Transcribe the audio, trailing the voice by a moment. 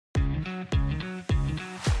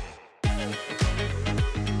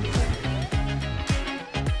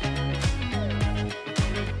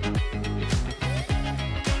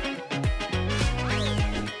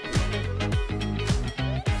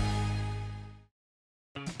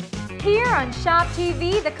Here on Shop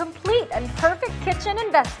TV, the complete and perfect kitchen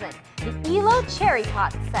investment, the ELO Cherry Pot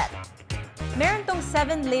Set. Meron tong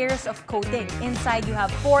 7 layers of coating. Inside, you have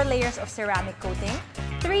 4 layers of ceramic coating,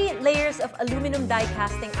 3 layers of aluminum die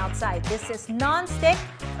casting outside. This is non-stick,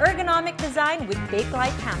 ergonomic design with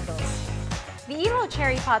bake-like handles. The ELO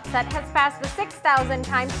Cherry Pot Set has passed the 6,000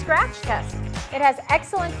 times scratch test. It has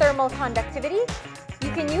excellent thermal conductivity. You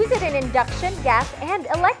can use it in induction, gas, and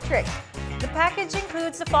electric. The package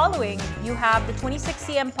includes the following. You have the 26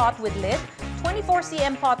 cm pot with lid, 24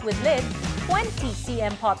 cm pot with lid, 20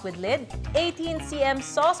 cm pot with lid, 18 cm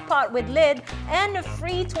sauce pot with lid, and a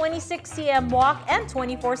free 26 cm wok and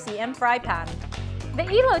 24 cm fry pan. The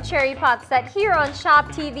ELO Cherry Pot Set here on Shop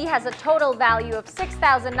TV has a total value of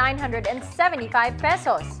 6,975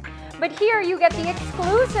 pesos. But here you get the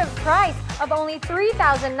exclusive price of only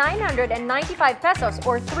 3,995 pesos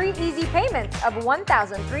or 3 easy payments of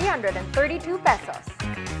 1,332 pesos.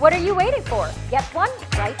 What are you waiting for? Get one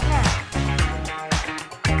right now.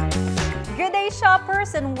 Good day,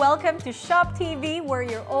 shoppers, and welcome to Shop TV, where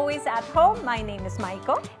you're always at home. My name is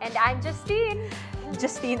Maiko. And I'm Justine.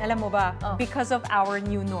 Justine, alam mo ba, because of our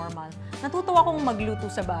new normal, natuto akong magluto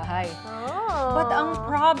sa bahay. But ang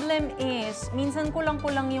problem is, minsan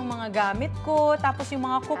kulang-kulang yung mga gamit ko, tapos yung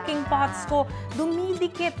mga cooking pots ko,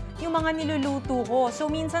 dumidikit yung mga niluluto ko. So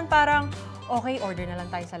minsan parang, okay, order na lang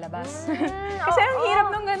tayo sa labas. Kasi ang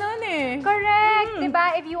hirap nung ganun eh. Correct!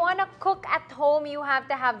 Diba? If you wanna cook at home, you have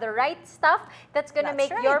to have the right stuff that's gonna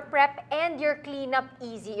make your prep and your cleanup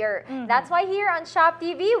easier. That's why here on Shop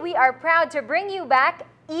TV, we are proud to bring you back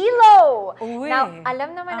ELO! Now,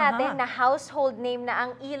 alam naman natin na household name na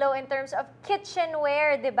ang ELO in terms of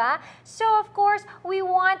kitchenware, di ba? So, of course, we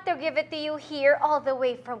want to give it to you here all the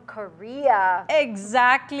way from Korea.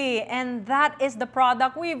 Exactly. And that is the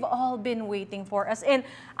product we've all been waiting for. As in,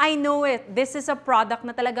 I know it. This is a product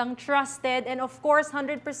na talagang trusted and of course,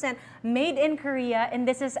 100% made in Korea. And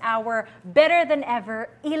this is our better than ever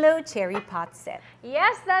ELO Cherry Pot Set.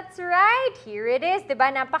 Yes, that's right. Here it is. Di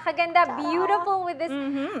ba? Napakaganda. Beautiful with this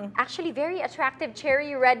actually very attractive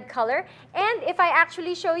cherry red color. And if I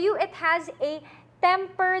actually show you, it has a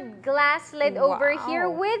tempered glass lid over here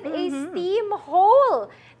with a steam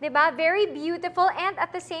hole. Diba? Very beautiful, and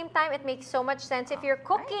at the same time, it makes so much sense if you're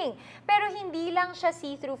cooking. Pero hindi lang siya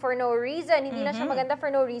see-through for no reason. Hindi lang siya maganda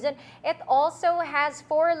for no reason. It also has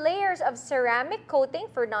 4 layers of ceramic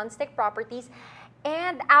coating for non-stick properties.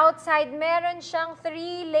 And outside, meron siyang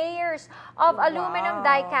 3 layers of aluminum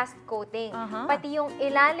die-cast coating. Pati yung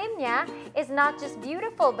ilalim niya is not just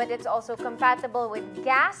beautiful, but it's also compatible with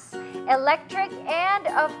gas, electric, and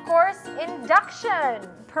of course, induction.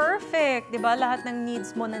 Perfect! Diba? Lahat ng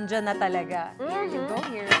needs mo nandyan na talaga. Here you go.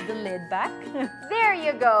 Here's the lid back. There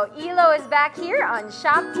you go. ELO is back here on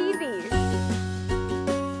Shop TV.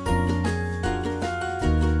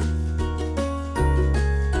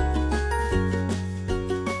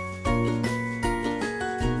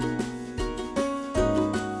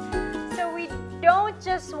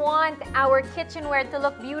 Just want our kitchenware to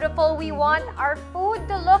look beautiful. We want our food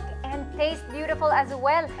to look and taste beautiful as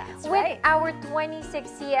well. That's With our 26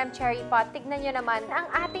 cm cherry pot, tignan nyo naman ang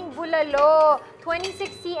ating bulalo.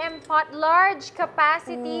 26 cm pot, large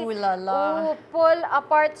capacity. Ooh la la. Pull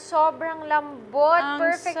apart, sobrang lambot.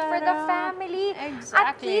 Perfect for the family. Exactly.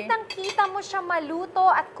 At kitang-kita mo siya maluto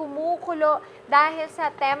at kumukulo dahil sa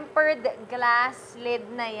tempered glass lid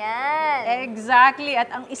na yan. Exactly. At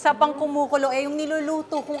ang isa pang kumukulo ay yung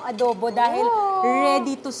niluluto kong adobo dahil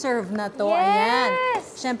ready to serve na to. Ayan.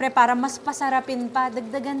 Siyempre, para mas pasarapin pa,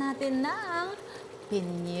 dagdagan natin ng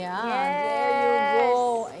pinya. There you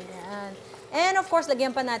go. Ayan. And of course,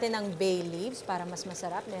 lagyan pa natin ng bay leaves para mas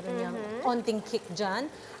masarap. Meron niyang konting kick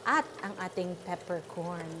dyan. At ang ating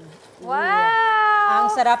peppercorn. Wow!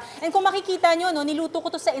 Ang sarap. And kung makikita nyo, no, niluto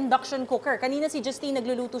ko to sa induction cooker. Kanina si Justine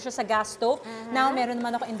nagluluto siya sa gas stove. Now, meron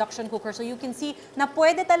naman ako induction cooker. So you can see na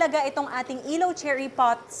pwede talaga itong ating ELO Cherry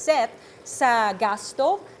Pot Set sa gas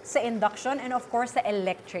stove, sa induction, and of course, sa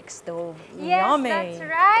electric stove. Yes, Yummy. that's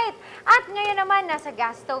right. At ngayon naman, nasa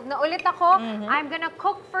gas stove na ulit ako. I'm gonna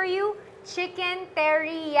cook for you chicken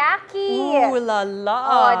teriyaki. Ooh la la.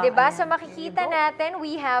 Oh, diba? So makikita natin,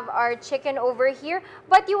 we have our chicken over here.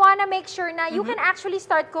 But you wanna make sure na you can actually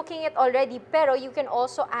start cooking it already, pero you can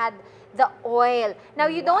also add the oil.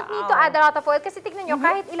 Now, you don't need to add a lot of oil kasi tignan nyo,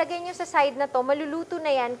 kahit ilagay nyo sa side na to, maluluto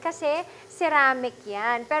na yan kasi ceramic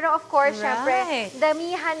yan. Pero of course, syempre,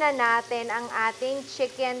 damihan na natin ang ating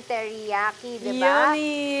chicken teriyaki, di ba?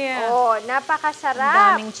 Yummy! Oh, napakasarap.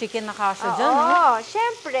 Ang daming chicken na kasya dyan. Oo,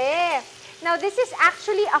 syempre. Now, this is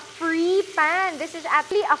actually a free pan. This is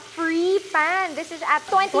actually a free pan. This is at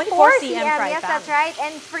 24 cm. Yes, that's right.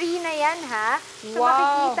 And free na yan, ha? So,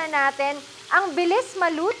 makikita natin, ang bilis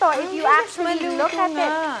maluto if you actually look at it.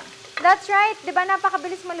 That's right. Diba,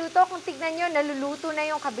 napakabilis maluto. Kung tignan nyo, naluluto na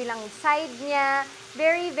yung kabilang side niya.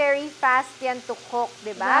 Very, very fast yan to cook,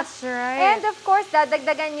 diba? That's right. And of course,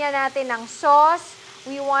 dadagdagan niya natin ng sauce.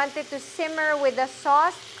 We want it to simmer with the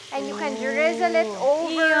sauce. And you can drizzle it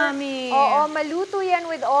over. Yummy. Oo, maluto yan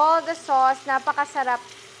with all the sauce. Napakasarap.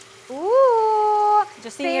 Ooh!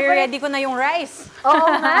 Justine, ready ko na yung rice. Oo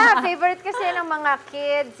nga. Favorite kasi ng mga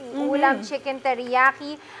kids. Ulam, chicken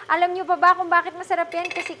teriyaki. Alam niyo pa ba kung bakit masarap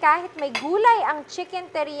yan? Kasi kahit may gulay ang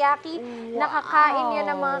chicken teriyaki, nakakain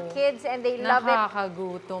yan ng mga kids and they love it.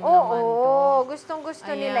 Nakakagutom naman to. Oo,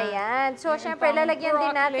 gustong-gusto nila yan. So, syempre, lalagyan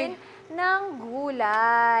din natin ng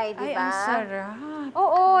gulay, di ba? Ay, ang sarap.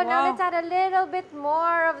 Oo, now let's add a little bit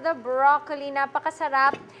more of the broccoli.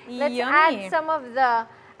 Napakasarap. Let's add some of the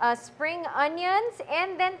spring onions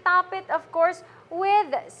and then top it, of course,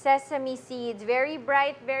 with sesame seeds. Very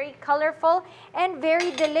bright, very colorful, and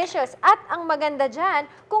very delicious. At ang maganda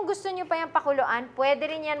dyan, kung gusto nyo pa yung pakuluan, pwede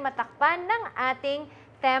rin yan matakpan ng ating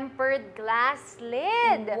tempered glass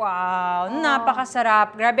lid. Wow,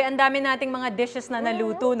 napakasarap. Grabe, ang dami nating mga dishes na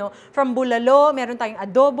naluto, no? From bulalo, meron tayong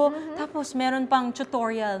adobo, tapos meron pang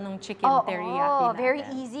tutorial ng chicken teriyaki natin. Very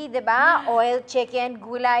easy, di ba? Oil, chicken,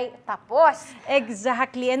 gulay, tapos.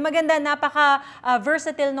 Exactly. And maganda,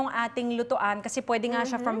 napaka-versatile nung ating lutuan kasi pwede nga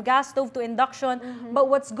siya from gas stove to induction.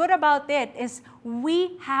 But what's good about it is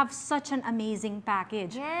we have such an amazing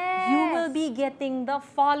package. Yes. You will be getting the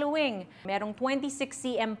following. Merong 26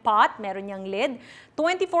 cm pot, meron niyang lid.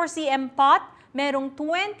 24 cm pot, merong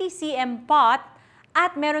 20 cm pot,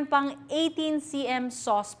 at meron pang 18 cm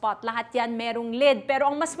sauce pot. Lahat yan merong lid. Pero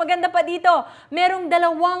ang mas maganda pa dito, merong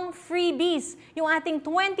dalawang freebies. Yung ating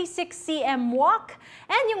 26 cm wok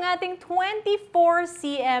and yung ating 24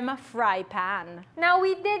 cm fry pan. Now,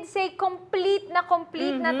 we did say complete na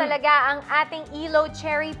talaga ang ating ELO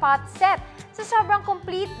cherry pot set. So, sobrang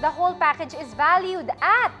complete, the whole package is valued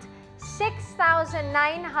at 6,975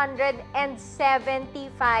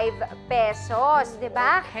 pesos, di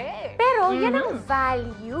ba? Okay. Pero yan ang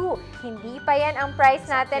value. Hindi pa yan ang price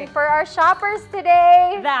natin for our shoppers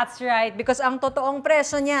today. That's right, because ang totoong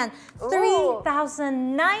presyo niyan,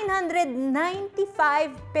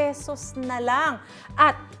 3,995 pesos na lang.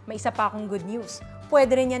 At may isa pa akong good news.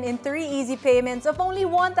 Pwede rin yan in 3 easy payments of only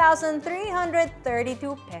 1,332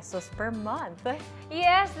 pesos per month.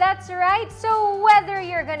 Yes, that's right. So whether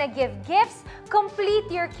you're gonna give gifts, complete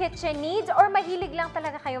your kitchen needs, or mahilig lang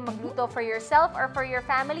talaga kayong magluto for yourself or for your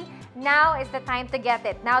family, now is the time to get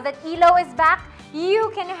it. Now that ELO is back,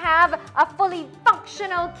 you can have a fully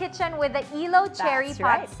functional kitchen with the ELO Cherry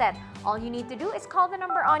Pot Set. All you need to do is call the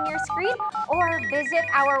number on your screen or visit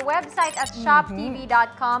our website at shoptv.com.ph.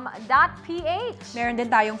 Meron din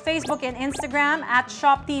tayong Facebook and Instagram at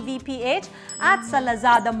ShopTVPH, at sa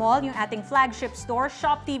Lazada Mall, yung ating flagship store,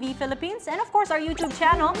 Shop TV Philippines, and of course our YouTube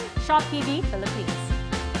channel, Shop TV Philippines.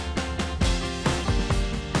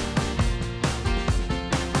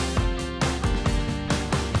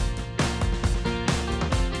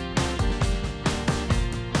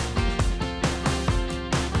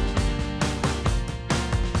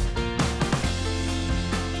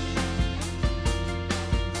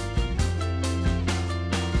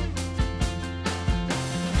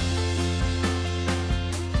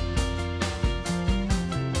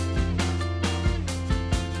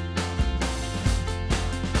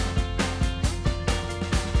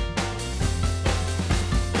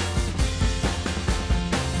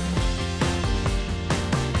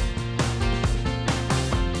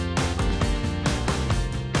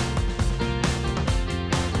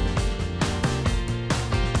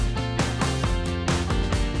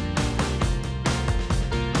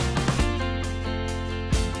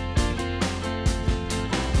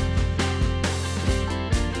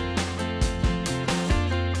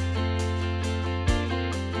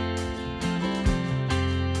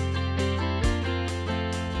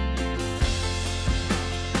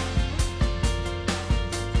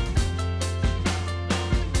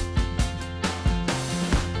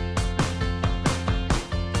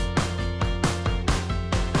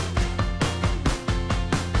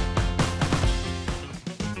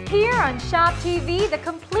 Here on Shop TV, the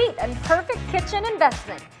complete and perfect kitchen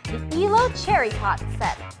investment, the ELO Cherry Pot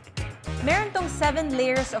Set. Meron tong 7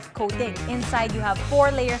 layers of coating. Inside, you have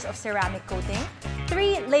 4 layers of ceramic coating,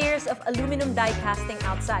 3 layers of aluminum die casting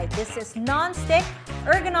outside. This is non-stick,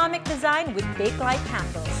 ergonomic design with bake-like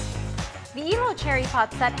handles. The ELO Cherry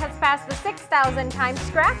Pot Set has passed the 6,000 times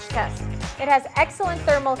scratch test. It has excellent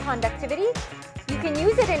thermal conductivity. You can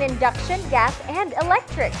use it in induction, gas, and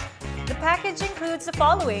electric. The package includes the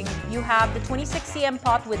following. You have the 26 cm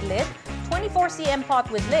pot with lid, 24 cm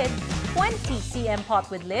pot with lid, 20 cm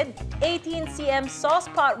pot with lid, 18 cm sauce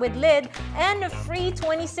pot with lid, and a free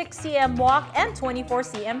 26 cm wok and 24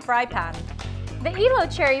 cm fry pan. The ELO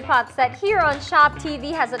Cherry Pot set here on Shop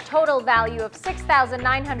TV has a total value of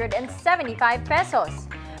 6,975 pesos.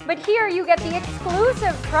 But here you get the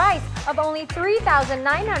exclusive price of only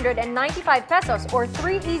 3,995 pesos or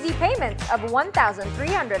 3 easy payments of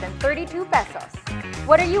 1,332 pesos.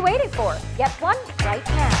 What are you waiting for? Get one right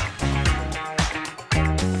now.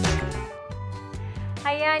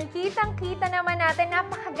 Ayan, kitang-kita naman natin,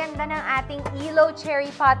 napakaganda ng ating ELO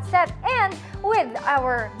Cherry Pot set. And with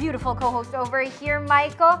our beautiful co-host over here,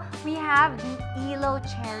 Maiko, we have the ELO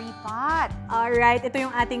Cherry Pot. Alright, ito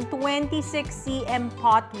yung ating 26 cm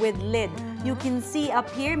pot with lid. You can see up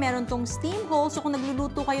here, meron tong steam hole. So kung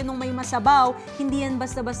nagluluto kayo nung may masabaw, hindi yan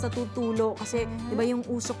basta-basta tutulo. Kasi, di ba yung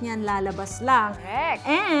usok niyan lalabas lang. Correct.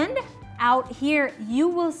 And out here, you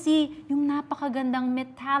will see yung napakagandang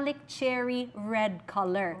metallic cherry red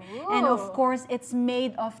color. Ooh. And of course, it's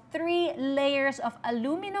made of 3 layers of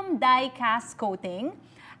aluminum die-cast coating.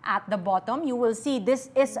 At the bottom, you will see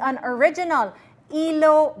this is an original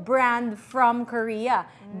ELO brand from Korea.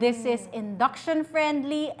 This is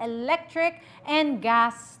induction-friendly, electric, and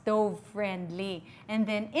gas stove-friendly. And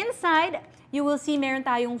then inside, you will see meron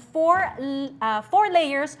tayong 4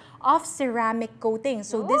 layers of ceramic coating.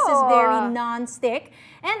 So this is very non-stick.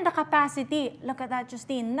 And the capacity, look at that,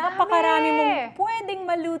 Justine. Napakarami mong pwedeng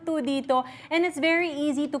maluto dito. And it's very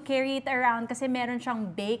easy to carry it around kasi meron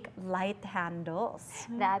siyang bake light handles.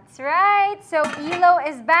 That's right. So ELO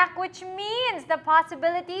is back, which means the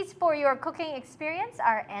possibilities for your cooking experience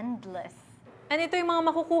are endless. And ito yung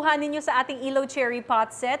mga makukuha ninyo sa ating ELO Cherry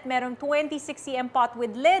Pot set. Merong 26 cm pot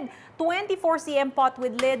with lid, 24 cm pot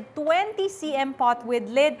with lid, 20 cm pot with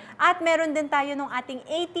lid, at meron din tayo ng ating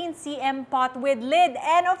 18 cm pot with lid.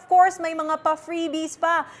 And of course, may mga pa-freebies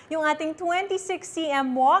pa. Yung ating 26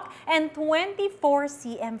 cm wok and 24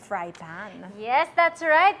 cm fry pan. Yes, that's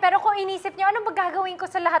right. Pero kung inisip nyo, anong magagawin ko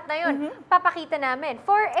sa lahat na yun? Papakita namin.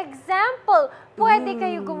 For example, pwede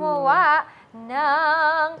kayo gumawa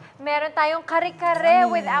meron tayong kare-kare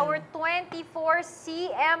with our 24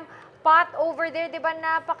 cm pot over there, di ba?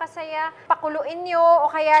 Napakasaya. Pakuluin nyo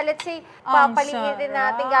o kaya let's say, papaliitin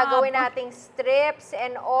natin, gagawin nating strips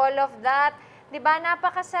and all of that. Di ba?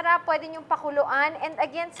 Napakasarap. Pwede nyong pakuluan. And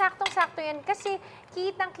again, saktong-sakto yan kasi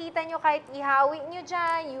kitang-kita nyo kahit ihawi nyo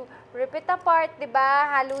dyan, you rip it apart, di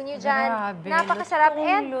ba? Halo nyo dyan. Grabe, Napakasarap.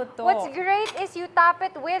 And luto. what's great is you top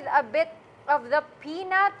it with a bit of the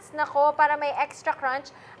peanuts, nako, para may extra crunch.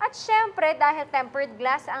 At syempre, dahil tempered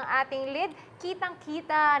glass ang ating lid,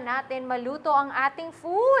 kitang-kita natin maluto ang ating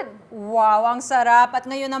food. Wow, ang sarap. At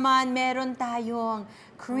ngayon naman, meron tayong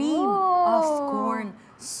cream of corn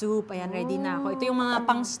soup. Ayan, ready na ako. Ito yung mga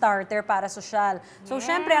pang-starter para sosyal. So,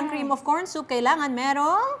 syempre, ang cream of corn soup, kailangan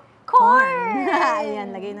merong corn. Ayan,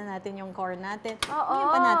 lagay na natin yung corn natin. Lagyan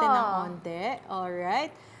pa natin ng onte.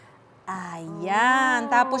 Alright.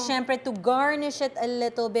 Ayan. Tapos, syempre, to garnish it a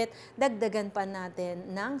little bit, dagdagan pa natin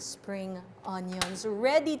ng spring onions.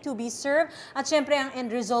 Ready to be served. At syempre, ang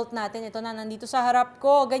end result natin, ito na, nandito sa harap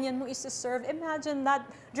ko. Ganyan mo isi-serve. Imagine that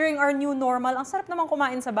during our new normal. Ang sarap naman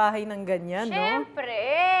kumain sa bahay ng ganyan, no? Syempre,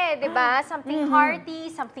 di ba? Something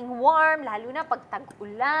hearty, something warm, lalo na pag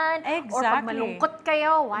tag-ulan. Exactly. Or pag malungkot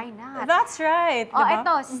kayo, why not? That's right. Oh, diba?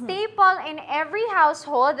 ito, staple in every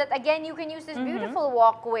household that, again, you can use this beautiful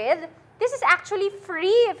wok with. This is actually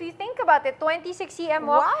free if you think about it. 26 cm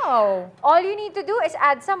wok. Wow! All you need to do is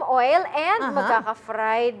add some oil and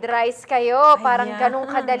magkaka-fried rice kayo. Parang ganun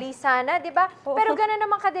kadali sana, di ba? Pero ganun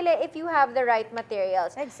naman kadali if you have the right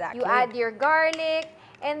materials. Exactly. You add your garlic,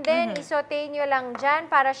 and then isote nyo lang dyan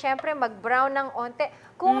para syempre mag-brown ng onte.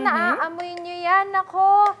 Kung naaamoy nyo yan,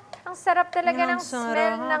 nako, ang sarap talaga ng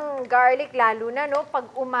smell ng garlic, lalo na no,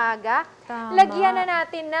 pag umaga. Lagyan na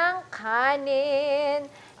natin ng kanin.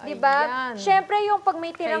 Diba? Siyempre, yung pag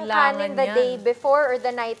may tirang kanin the day before or the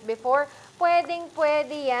night before,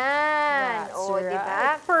 pwedeng-pwede yan. That's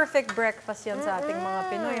diba? Perfect breakfast yan sa ating mga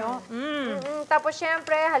Pinoy. Tapos,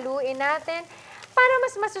 siyempre, haluin natin. Para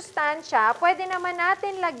mas masustansya, pwede naman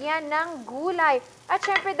natin lagyan ng gulay. At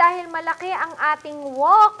siyempre, dahil malaki ang ating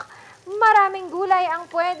wok, maraming gulay ang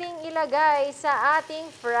pwedeng ilagay sa ating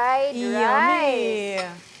fried rice.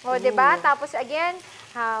 O, diba? Tapos, again,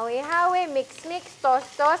 hawi-hawi, mix-mix,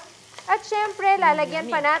 toss-toss. At syempre,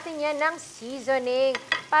 lalagyan pa natin yan ng seasoning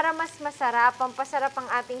para mas masarap, pampasarap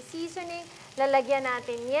ang ating seasoning. lalagyan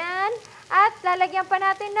natin yan. At lalagyan pa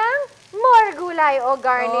natin ng more gulay o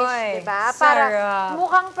garnish, di ba? Para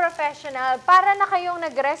mukhang professional. Para na kayong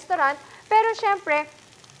nag-restaurant. Pero syempre,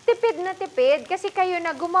 tipid na tipid kasi kayo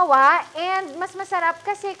na gumawa and mas masarap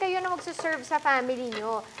kasi kayo na magsuserve sa family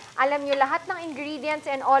nyo. Alam nyo lahat ng ingredients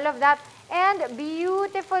and all of that. And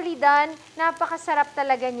beautifully done. Napakasarap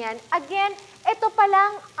talaga niyan. Again, ito pa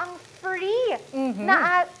lang ang free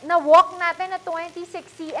na wok natin na 26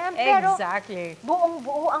 cm. Pero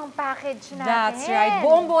buong-buo ang package natin. That's right.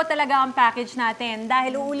 Buong-buo talaga ang package natin.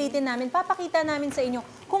 Dahil uulitin namin, papakita namin sa inyo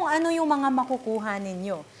kung ano yung mga makukuha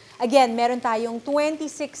ninyo. Again, meron tayong 26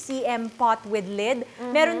 cm pot with lid.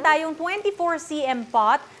 Meron tayong 24 cm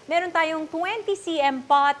pot. Meron tayong 20 cm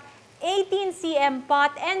pot. 18 cm pot,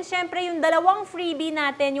 and syempre yung dalawang freebie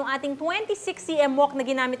natin, yung ating 26 cm wok na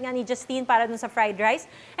ginamit nga ni Justine para dun sa fried rice,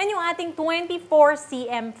 and yung ating 24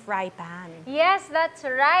 cm fry pan. Yes, that's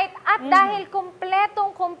right. At dahil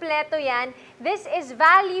kumpletong-kumpleto yan, this is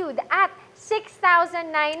valued at 6,975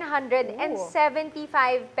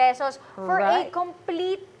 pesos for a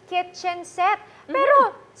complete kitchen set.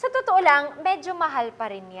 Pero sa totoo lang, medyo mahal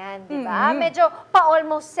pa rin yan, di ba? Medyo pa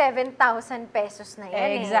almost 7,000 pesos na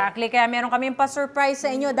yan. Exactly. Kaya meron kaming pa-surprise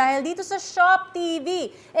sa inyo dahil dito sa Shop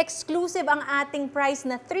TV, exclusive ang ating price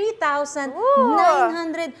na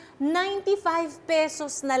 3,995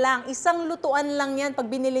 pesos na lang. Isang lutuan lang yan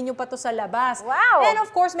pag binili nyo pa to sa labas. Wow! And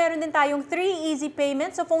of course, meron din tayong 3 easy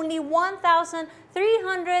payments of only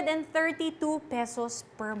 1,332 pesos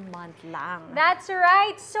per month lang. That's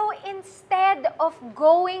right. So instead of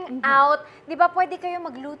going out, di ba pwede kayo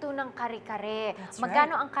magluto ng kare-kare?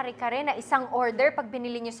 Magkano ang kare-kare na isang order pag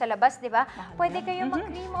binili nyo sa labas, di ba? Pwede kayo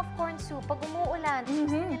mag-cream of corn soup pag umuulan.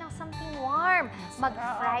 Gusto nyo ng something warm.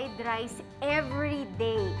 Mag-fried rice every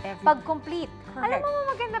day. Pag complete. Alam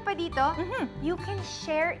mo maganda pa dito? You can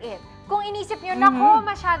share it. Kung inisip nyo, nako,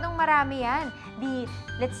 masyadong marami yan.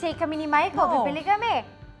 Let's say kami ni Michael, bibili kami.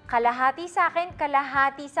 Kalahati sa akin,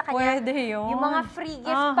 kalahati sa kanya. Pwede yun. Yung mga free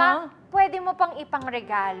gift pa, pwede mo pang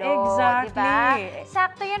ipangregalo. Exactly. Diba?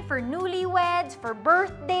 Sakto yan for newlyweds, for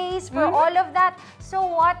birthdays, for all of that. So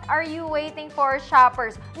what are you waiting for,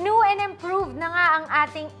 shoppers? New and improved na nga ang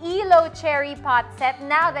ating ELO Cherry Pot Set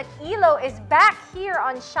now that ELO is back here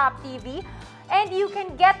on Shop TV. And you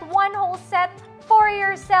can get one whole set for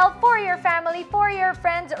yourself, for your family, for your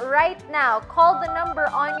friends right now. Call the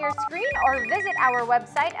number on your screen or visit our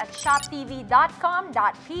website at shoptv.com.ph.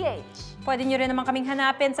 Pwede nyo rin naman kaming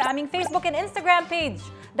hanapin sa aming Facebook and Instagram page.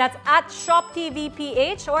 That's at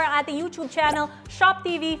ShopTVPH or ang ating YouTube channel, Shop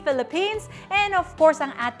TV Philippines, and of course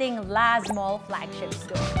ang ating Laz Mall flagship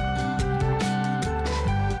store.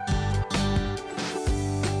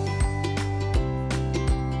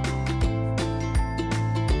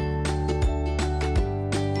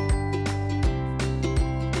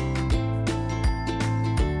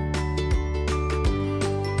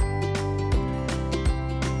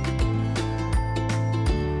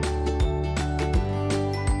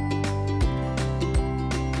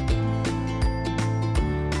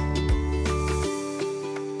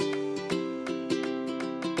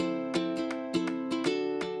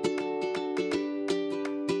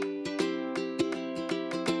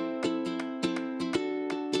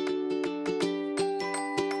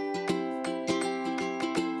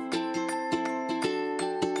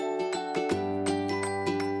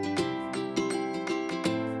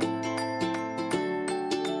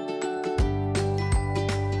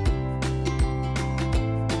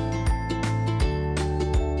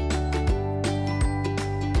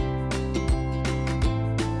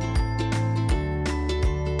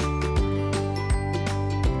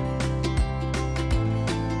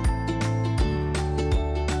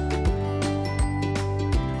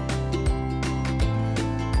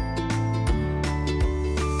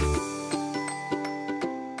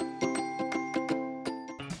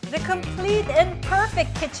 The complete and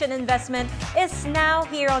perfect kitchen investment is now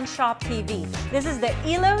here on Shop TV. This is the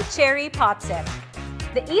ELO Cherry Pot Set.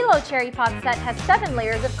 The ELO Cherry Pot Set has 7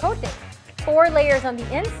 layers of coating, 4 layers on the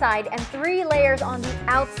inside and 3 layers on the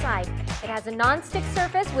outside. It has a non-stick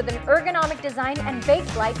surface with an ergonomic design and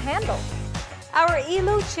bake-like handle. Our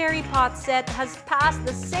ELO Cherry Pot Set has passed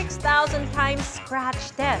the 6,000 times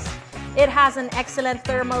scratch test. It has an excellent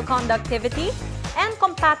thermal conductivity and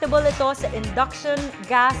compatible ito sa induction,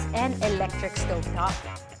 gas, and electric stovetop.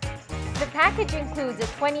 The package includes a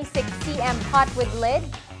 26 cm pot with lid,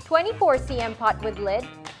 24 cm pot with lid,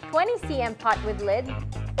 20 cm pot with lid,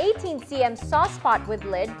 18 cm sauce pot with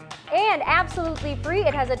lid, and absolutely free,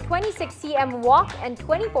 it has a 26 cm wok and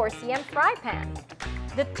 24 cm fry pan.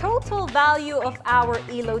 The total value of our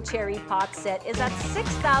Elo Cherry Pot set is at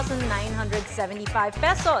 6,975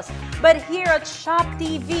 pesos. But here at Shop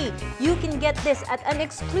TV, you can get this at an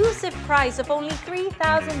exclusive price of only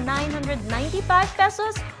 3,995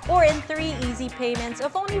 pesos or in 3 easy payments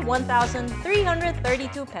of only 1,332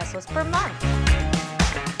 pesos per month.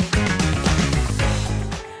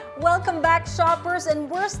 Welcome back, shoppers, and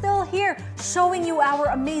we're still here showing you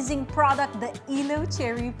our amazing product, the Elo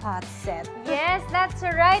Cherry Pot Set. Yes, that's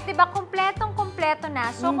right. Diba, kompletong-kompleto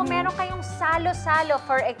na. So, kung meron kayong salo-salo,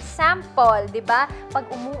 for example, diba, pag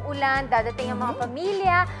umuulan, dadating ang mga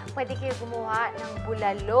pamilya, pwede kayo gumawa ng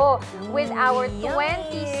bulalo. With our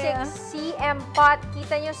 26 cm pot,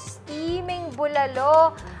 kita nyo, steaming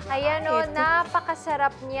bulalo. Ayan o,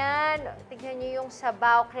 napakasarap niyan. Tignan nyo yung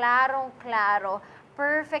sabaw, klarong-klaro.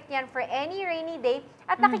 Perfect yan for any rainy day.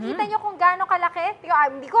 At nakikita nyo kung gaano kalaki.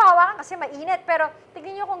 Hindi ko hawakan kasi mainit, pero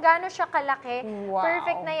tignan nyo kung gaano siya kalaki. Wow.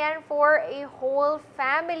 Perfect na yan for a whole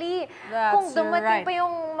family. That's kung dumating right. pa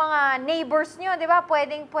yung mga neighbors nyo, di ba?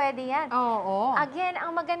 Pwedeng-pwede yan. Oo. Again,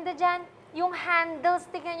 ang maganda dyan, yung handles,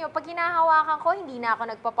 tignan nyo, pag hinahawakan ko, hindi na ako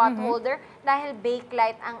nagpa-pot holder dahil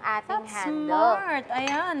bakelite ang ating That's handle. smart.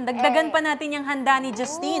 Ayan, dagdagan pa natin yung handa ni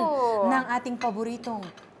Justine ng ating paboritong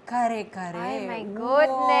kare-kare. Ay, my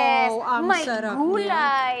goodness. Wow, ang May sarap gulay.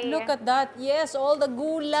 niya. Look at that. Yes, all the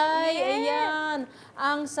gulay. Yes. Ayan.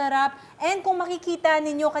 Ang sarap. And kung makikita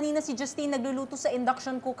ninyo, kanina si Justine nagluluto sa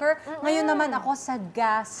induction cooker. Ngayon naman ako sa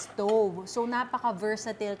gas stove. So,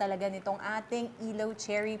 napaka-versatile talaga nitong ating Elo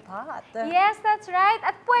Cherry Pot. Yes, that's right.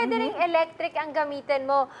 At pwede ring electric ang gamitin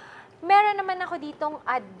mo. Meron naman ako ditong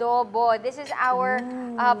adobo. This is our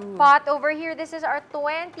pot over here. This is our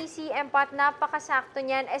 20 cm pot. Napakasakto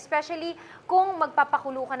niyan. Especially kung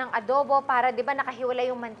magpapakulo ka ng adobo para, di ba, nakahiwalay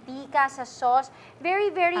yung mantika sa sauce. Very,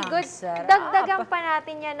 very good. Sarap. Dagdagan pa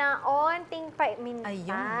natin yan ng onting paminta. Ayun,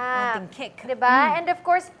 onting kick. Di ba? And of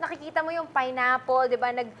course, nakikita mo yung pineapple, di ba?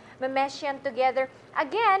 Nag-mesh yan together.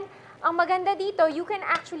 Again, ang maganda dito, you can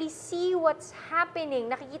actually see what's happening.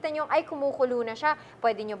 Nakikita nyo, ay kumukulo na siya.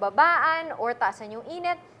 Pwede nyo babaan or taasan yung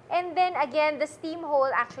init. And then again, the steam hole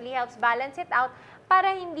actually helps balance it out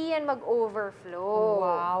para hindi yan mag-overflow.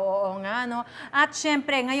 Wow, oo nga, no? At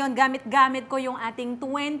syempre, ngayon, gamit-gamit ko yung ating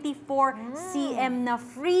 24 cm na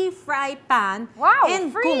free fry pan. Wow, and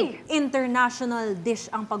free! kung international dish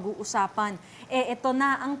ang pag-uusapan, ito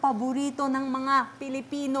na ang paborito ng mga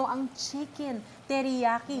Pilipino, ang chicken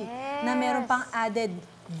teriyaki, na meron pang added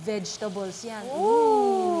vegetables yan.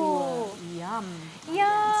 Ooh! Yum!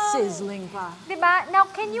 Yum! Sizzling pa. Diba? Now,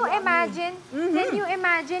 can you imagine? Can you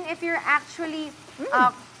imagine if you're actually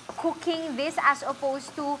cooking this as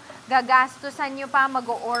opposed to gagastusan nyo pa,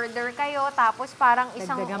 mag-order kayo, tapos parang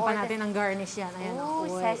isang Dagdagan pa natin ang garnish yan. Ayan, Ooh,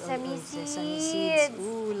 sesame sesame seeds.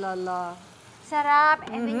 Ooh, lala. Sarap.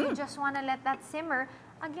 And then you just wanna let that simmer.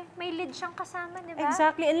 Again, may lid siyang kasama, di ba?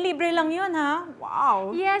 Exactly. And libre lang yun, ha?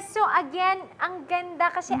 Wow. Yes, so again, ang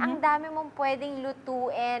ganda kasi ang dami mong pwedeng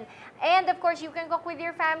lutuin. And of course, you can cook with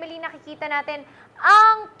your family. Nakikita natin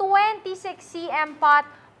ang 26 cm pot,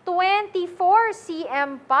 24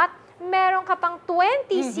 cm pot, meron ka pang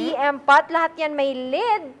 20 cm pot, lahat yan may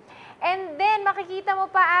lid. And then, makikita mo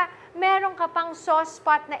pa, meron ka pang sauce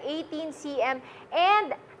pot na 18 cm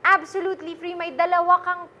and absolutely free. May dalawa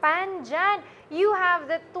kang pan dyan. You have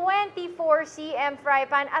the 24 cm fry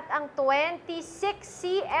pan at ang 26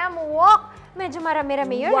 cm wok. Medyo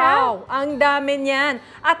marami-rami yun, Wow! Ang dami niyan.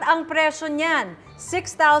 At ang presyo niyan,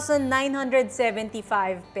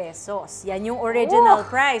 6,975 pesos. Yan yung original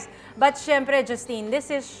price. But syempre, Justine, this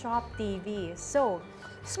is Shop TV. So,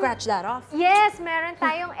 scratch that off. Yes, meron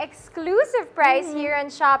tayong exclusive price here on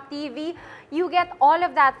Shop TV. You get all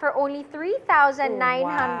of that for only 3,995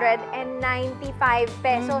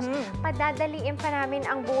 pesos. Padadaliin pa namin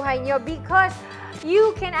ang buhay nyo because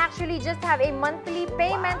you can actually just have a monthly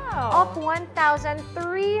payment of 1,332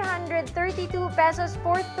 pesos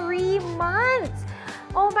for 3 months.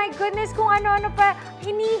 Oh my goodness, kung ano-ano pa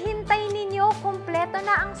hinihintay ninyo, kompleto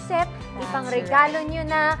na ang set. Ipang-regalo nyo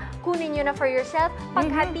na, kunin nyo na for yourself,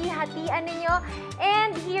 paghati-hatian ninyo.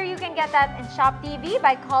 And here you can get that in Shop TV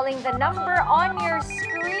by calling the number on your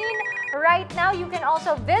screen right now. You can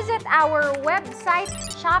also visit our website,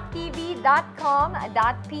 shoptv.com.ph.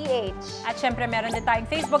 At syempre, meron din tayong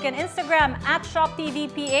Facebook and Instagram at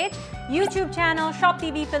ShopTVPH, YouTube channel, Shop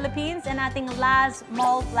TV Philippines, and ating Laz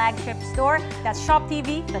Mall flagship store, that's Shop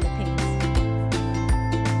TV Philippines.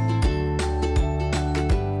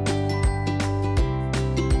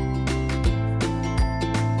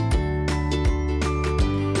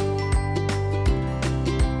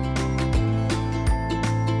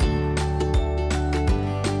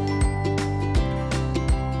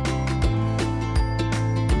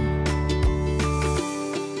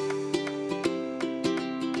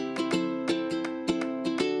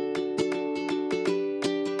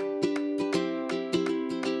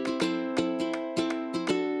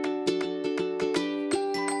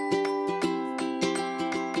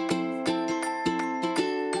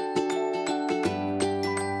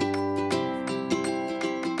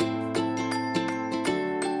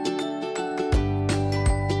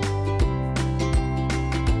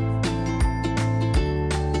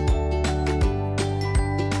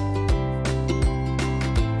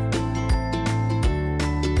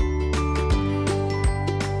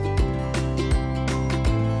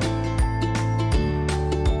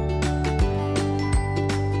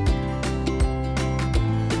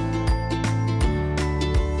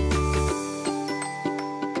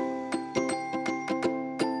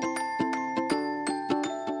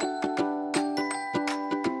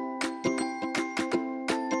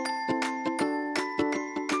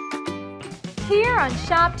 Here on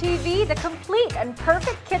Shop TV, the complete and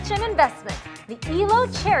perfect kitchen investment, the ELO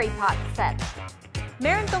Cherry Pot Set.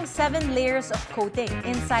 Meron tong 7 layers of coating.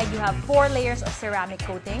 Inside, you have 4 layers of ceramic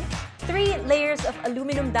coating, 3 layers of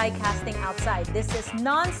aluminum die casting outside. This is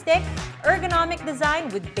non-stick, ergonomic design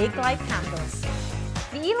with bake-like handles.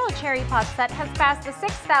 The ELO Cherry Pot Set has passed the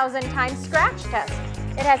 6,000 times scratch test.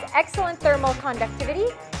 It has excellent thermal conductivity.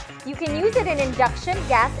 You can use it in induction,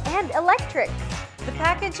 gas, and electric. The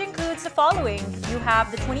package includes the following. You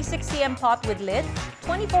have the 26 cm pot with lid,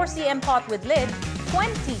 24 cm pot with lid,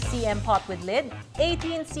 20 cm pot with lid,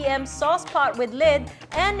 18 cm sauce pot with lid,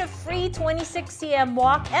 and a free 26 cm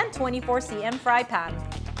wok and 24 cm fry pan.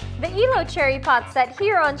 The ELO Cherry Pot Set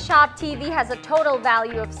here on Shop TV has a total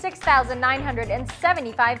value of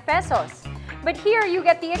 6,975 pesos. But here you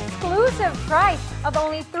get the exclusive price of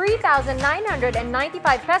only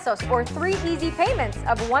 3,995 pesos or 3 easy payments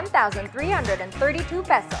of 1,332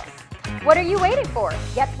 pesos. What are you waiting for?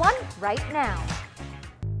 Get one right now.